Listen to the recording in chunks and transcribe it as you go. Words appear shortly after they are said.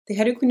The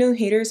hydroquinone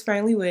haters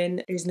finally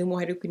win. There's no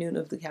more hydroquinone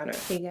over the counter.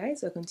 Hey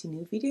guys, welcome to a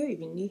new video. If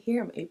you're new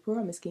here, I'm April.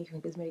 I'm a skincare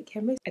and cosmetic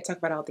chemist. I talk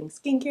about all things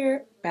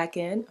skincare, back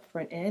end,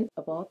 front end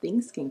of all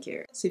things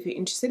skincare. So if you're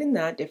interested in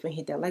that, definitely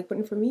hit that like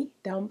button for me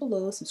down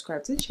below.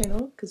 Subscribe to the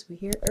channel because we're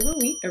here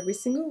every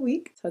single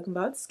week, talking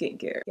about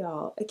skincare.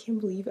 Y'all, I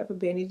can't believe I've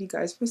abandoned you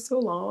guys for so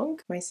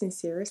long. My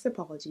sincerest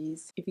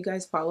apologies. If you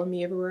guys follow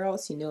me everywhere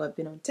else, you know I've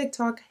been on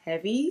TikTok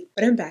heavy,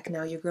 but I'm back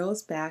now. Your girl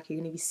is back. You're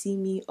gonna be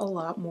seeing me a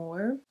lot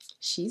more.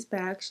 She's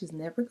back. She's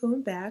never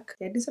going back.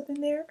 Did I do something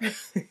there?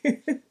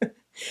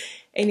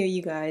 Anyway,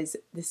 you guys,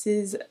 this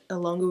is a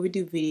long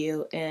overdue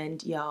video,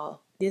 and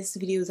y'all, this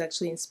video is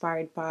actually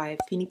inspired by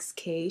Phoenix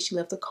K. She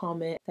left a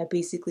comment that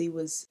basically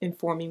was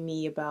informing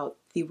me about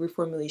the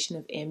reformulation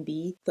of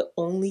AMBI. The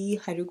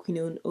only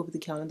hydroquinone over the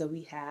counter that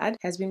we had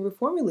has been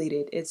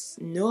reformulated. It's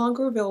no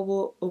longer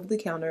available over the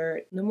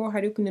counter. No more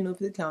hydroquinone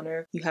over the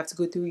counter. You have to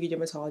go through your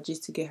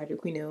dermatologist to get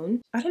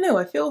hydroquinone. I don't know.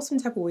 I feel some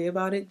type of way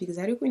about it because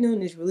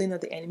hydroquinone is really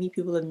not the enemy.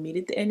 People have made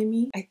it the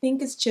enemy. I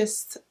think it's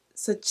just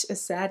such a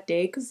sad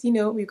day because, you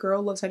know, your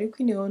girl loves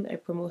hydroquinone. I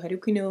promote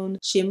hydroquinone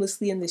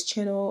shamelessly on this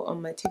channel,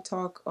 on my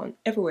TikTok, on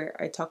everywhere.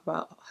 I talk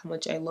about how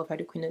much I love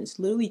hydroquinone. It's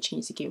literally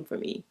changed the game for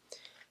me.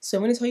 So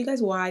I'm going to tell you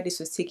guys why this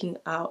was taken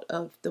out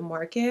of the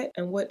market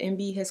and what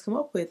AMBI has come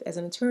up with as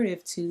an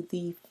alternative to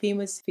the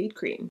famous fade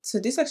cream. So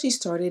this actually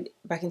started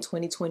back in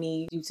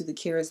 2020 due to the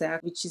CARES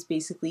Act, which is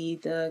basically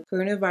the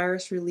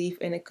Coronavirus Relief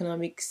and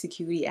Economic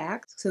Security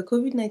Act. So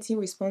COVID-19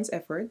 response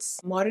efforts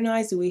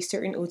modernize the way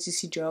certain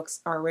OTC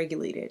drugs are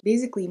regulated.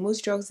 Basically,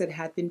 most drugs that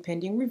had been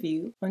pending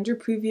review under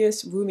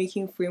previous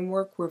rulemaking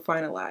framework were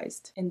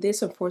finalized. And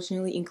this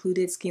unfortunately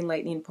included skin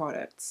lightening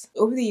products.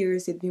 Over the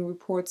years, there have been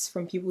reports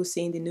from people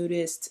saying they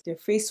noticed their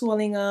face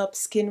swelling up,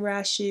 skin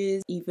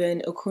rashes,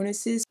 even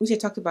ochronosis, which I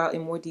talked about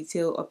in more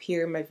detail up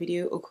here in my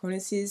video.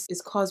 Ochronosis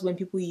is caused when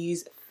people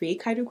use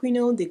fake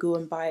hydroquinone. They go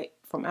and buy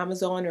from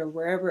Amazon or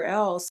wherever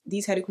else.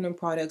 These hydroquinone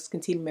products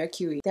contain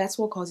mercury. That's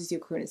what causes the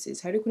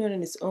ochronosis. Hydroquinone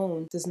on its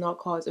own does not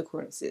cause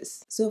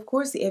ochronosis. So of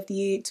course the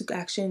FDA took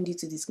action due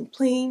to these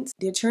complaints.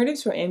 The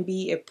alternatives for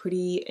AMBI are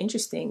pretty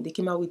interesting. They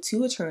came out with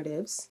two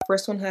alternatives.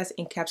 First one has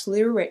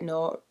encapsulated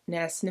retinol,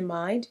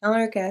 niacinamide,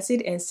 malonic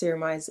acid, and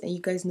ceramides. And you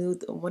guys know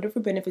the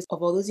wonderful benefits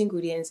of all those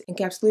ingredients.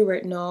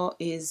 Encapsulated retinol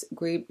is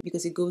great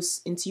because it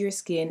goes into your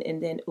skin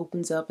and then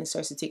opens up and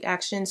starts to take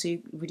action. So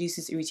it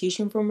reduces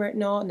irritation from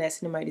retinol.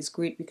 Niacinamide is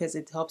great because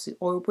it helps with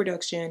oil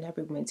production,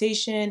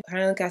 hyperpigmentation.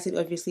 Hyaluronic acid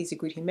obviously is a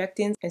great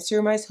humectant, and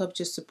ceramides help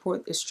just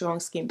support a strong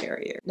skin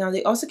barrier. Now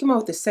they also came out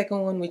with the second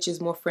one, which is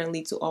more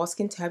friendly to all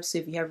skin types. So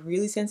if you have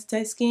really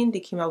sensitized skin,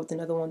 they came out with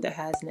another one that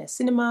has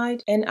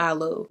niacinamide and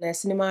aloe.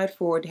 Niacinamide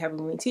for the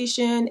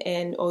hyperpigmentation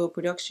and oil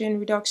production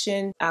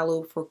reduction,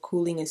 aloe for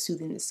cooling and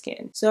soothing the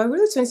skin. So I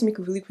really just wanted to make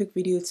a really quick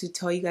video to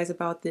tell you guys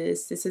about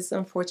this. This is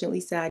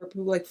unfortunately sad for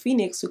people like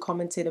Phoenix who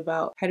commented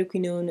about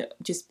hydroquinone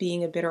just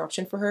being a better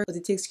option for her because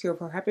it takes care of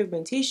her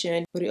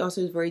hyperpigmentation, but it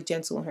also is very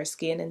gentle on her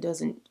skin and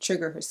doesn't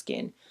trigger her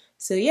skin.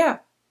 So yeah,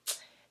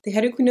 the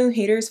hydroquinone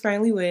haters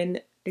finally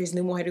win. There's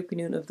no more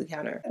hydroquinone over the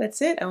counter.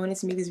 That's it. I wanted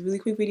to make this really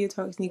quick video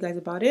talking to you guys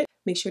about it.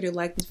 Make sure to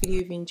like this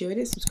video if you enjoyed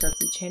it, subscribe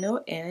to the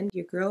channel, and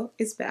your girl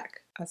is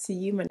back. I'll see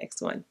you in my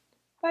next one.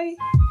 Bye.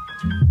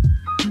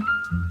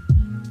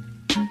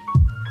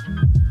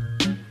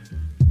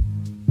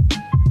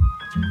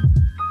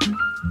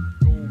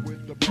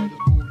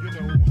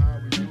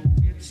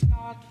 It's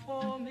not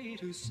for me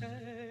to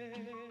say.